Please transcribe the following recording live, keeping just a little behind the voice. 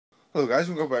Hello guys,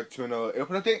 we'll go back to another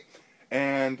airport update,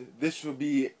 and this will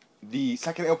be the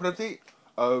second airport update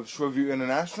of Shoreview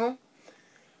International.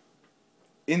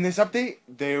 In this update,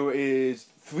 there is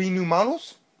 3 new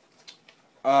models,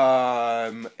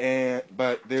 but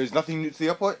there's nothing new to the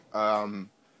airport.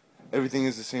 Everything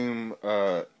is the same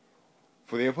for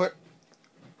the airport.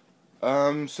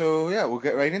 So yeah, we'll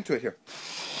get right into it here.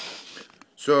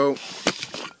 So,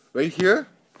 right here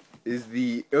is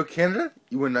the Air Canada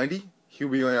E190. He'll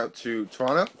be going out to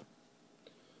Toronto.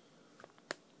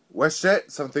 WestJet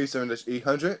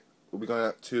 737-800 will be going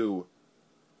out to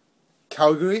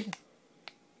Calgary.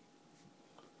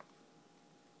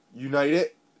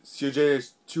 United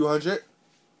CJ200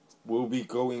 will be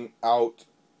going out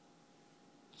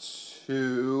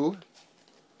to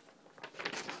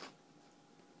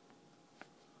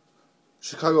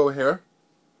Chicago O'Hare.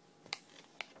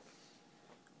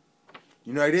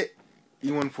 United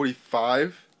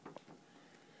E145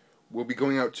 will be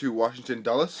going out to Washington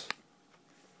Dulles.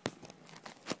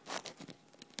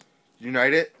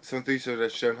 United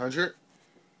 737-700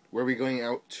 will be going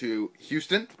out to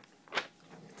Houston.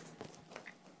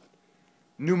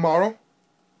 New model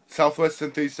Southwest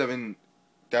 737-8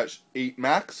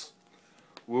 Max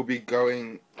will be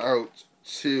going out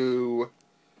to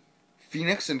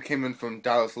Phoenix and came in from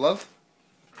Dallas Love.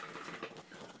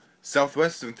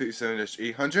 Southwest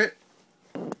 737-800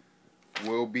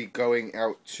 will be going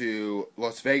out to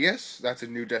Las Vegas. That's a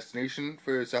new destination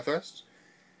for Southwest,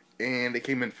 and it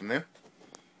came in from there.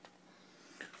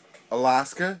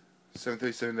 Alaska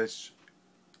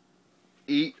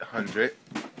 737-800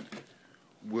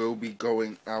 will be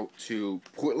going out to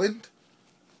Portland.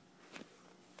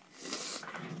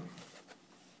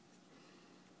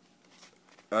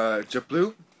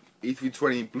 JetBlue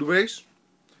A320 Blueberries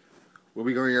will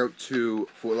be going out to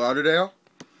Fort Lauderdale,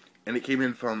 and it came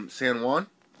in from San Juan.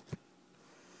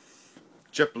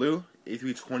 JetBlue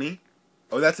A320.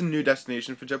 Oh, that's a new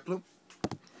destination for JetBlue.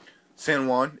 San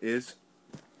Juan is.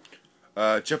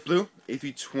 JetBlue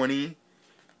A320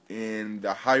 in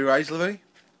the high-rise livery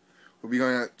will be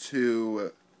going out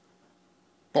to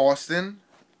Boston,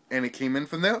 and it came in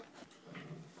from there.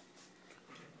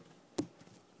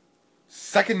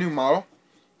 Second new model,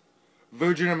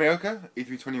 Virgin America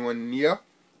A321neo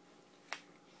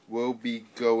will be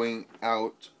going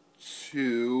out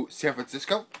to San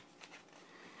Francisco.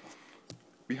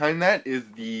 Behind that is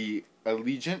the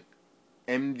Allegiant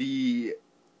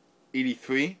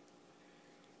MD-83.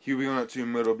 He'll be going out to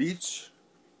Myrtle Beach.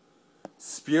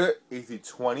 Spirit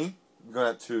A320 going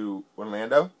out to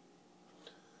Orlando.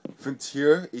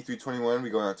 Frontier A321 will be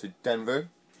going out to Denver.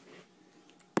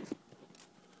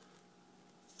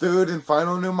 Third and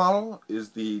final new model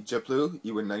is the JetBlue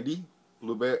E190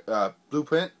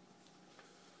 Blueprint.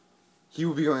 He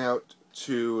will be going out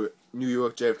to New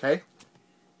York JFK.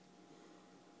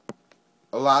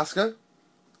 Alaska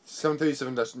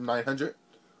 737-900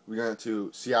 will be going out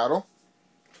to Seattle.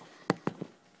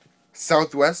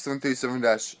 Southwest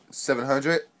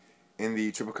 737-700 in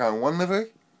the Triple Crown 1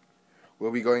 livery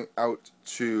will be going out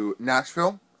to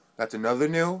Nashville. That's another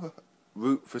new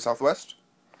route for Southwest.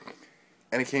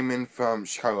 And it came in from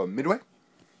Chicago Midway.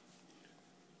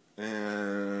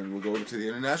 And we'll go over to the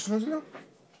internationals now.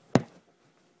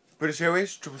 British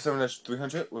Airways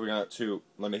 777-300 will be going out to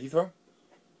London Heathrow.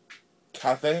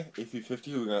 Cathay A350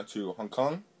 will be going out to Hong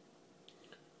Kong.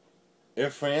 Air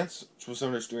France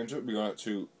 777-300 will be going out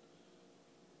to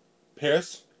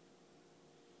Paris.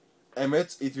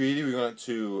 Emirates A380 will be going out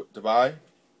to Dubai.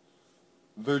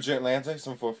 Virgin Atlantic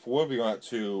 744 will be going out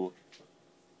to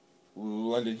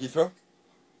London Heathrow.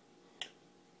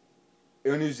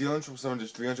 Air New Zealand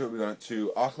 777-300 will be going out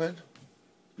to Auckland.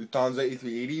 Lufthansa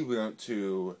A380 will be going out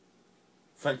to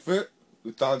Frankfurt.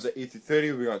 Lufthansa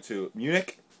A330 will be going out to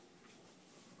Munich.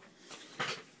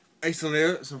 Iceland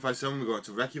Air 757 will be going out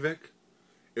to Reykjavik.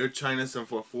 Air China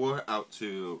 744 out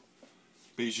to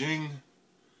Beijing.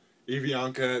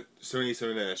 Avianca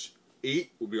 787-8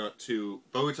 will be going out to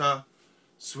Bogota.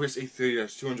 Swiss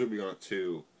A330-200 will be going out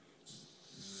to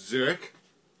Zurich.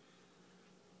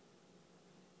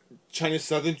 China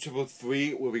Southern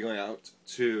 333 will be going out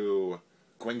to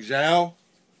Guangzhou.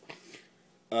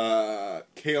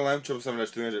 KLM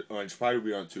 777-300 Orange Pride will be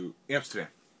going to Amsterdam.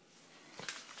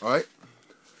 Alright.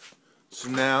 So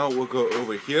now we'll go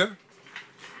over here.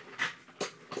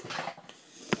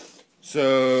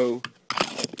 So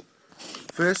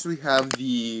first we have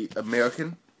the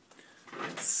American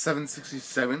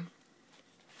 767.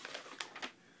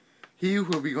 He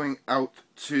will be going out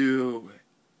to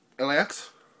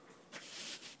LAX.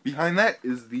 Behind that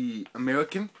is the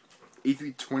American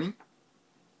A320.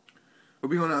 We'll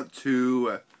be going out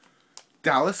to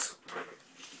Dallas.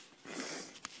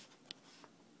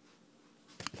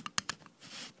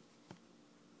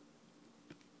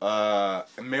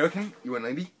 American,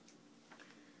 UN90.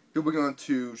 He'll be going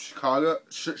to Chicago,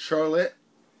 Charlotte,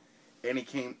 and he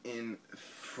came in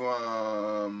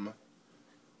from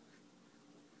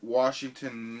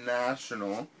Washington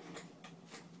National.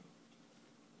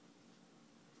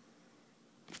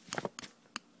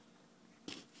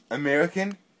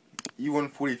 American,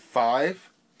 U145.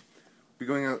 Be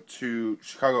going out to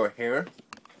Chicago O'Hare.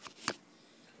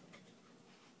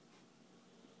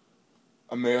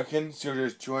 American,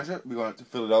 0-200. Be going out to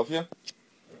Philadelphia.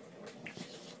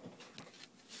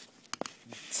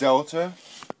 Delta,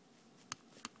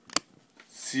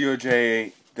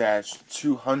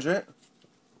 COJ-200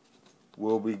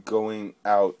 will be going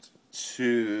out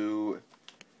to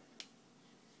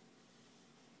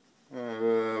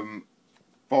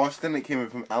Boston. It came in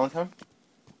from Allentown.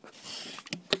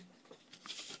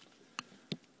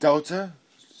 Delta,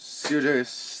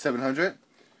 COJ-700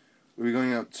 will be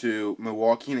going out to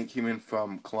Milwaukee, and it came in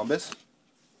from Columbus.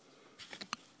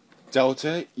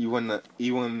 Delta,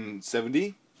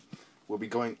 E170 will be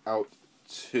going out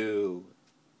to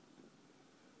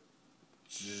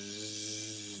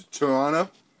Toronto.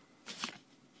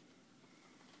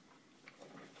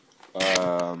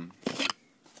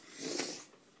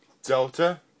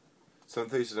 Delta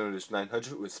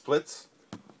 737-900 with splits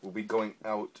will be going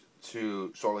out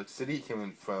to Salt Lake City. It came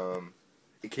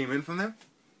in from there.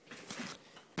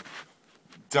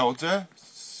 Delta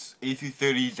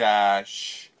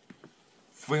A330-300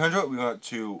 will be going out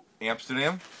to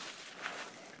Amsterdam.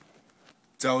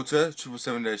 Delta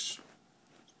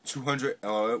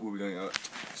 777-200 will be going out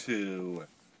to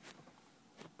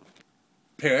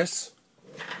Paris.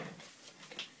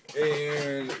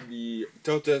 And the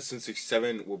Delta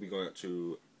 767 will be going out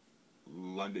to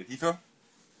London Heathrow.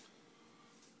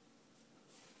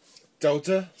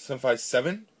 Delta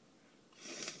 757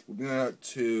 will be going out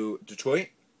to Detroit.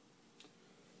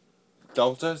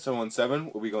 Delta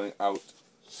 717 will be going out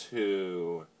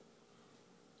to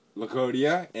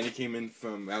LaGuardia, and it came in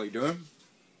from Raleigh Durham.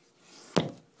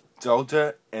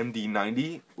 Delta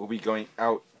MD-90 will be going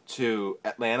out to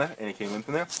Atlanta, and it came in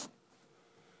from there.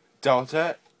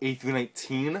 Delta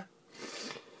A319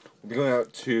 will be going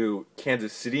out to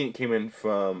Kansas City, and it came in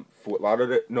from Fort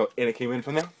Lauderdale. No, and it came in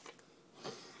from there.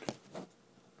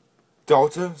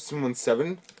 Delta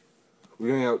 717 will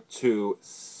be going out to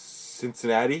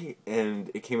Cincinnati,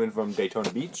 and it came in from Daytona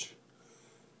Beach.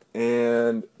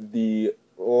 And the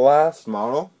last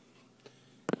model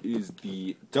is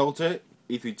the Delta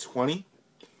A320.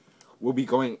 Will be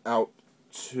going out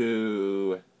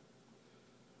to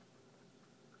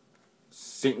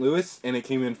St. Louis, and it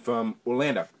came in from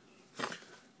Orlando.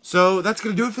 So that's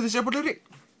gonna do it for this airport update.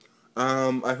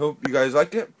 I hope you guys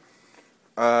liked it.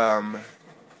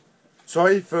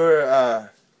 Sorry for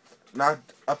not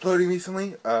uploading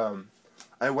recently.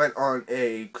 I went on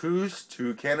a cruise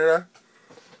to Canada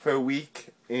for a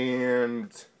week,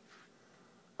 and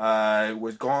I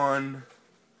was gone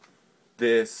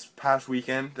this past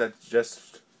weekend that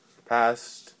just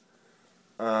passed,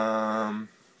 and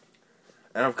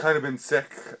I've kind of been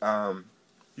sick.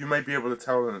 You might be able to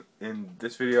tell in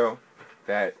this video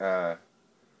that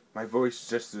my voice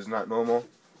just is not normal.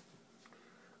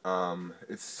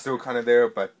 It's still kind of there,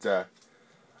 but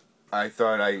I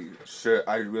thought I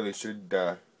really should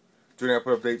do an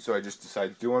airport update, so I just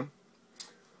decided to do one.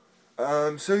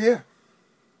 So yeah,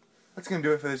 that's gonna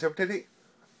do it for this airport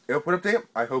update.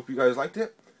 I hope you guys liked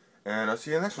it, and I'll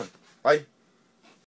see you in the next one. Bye.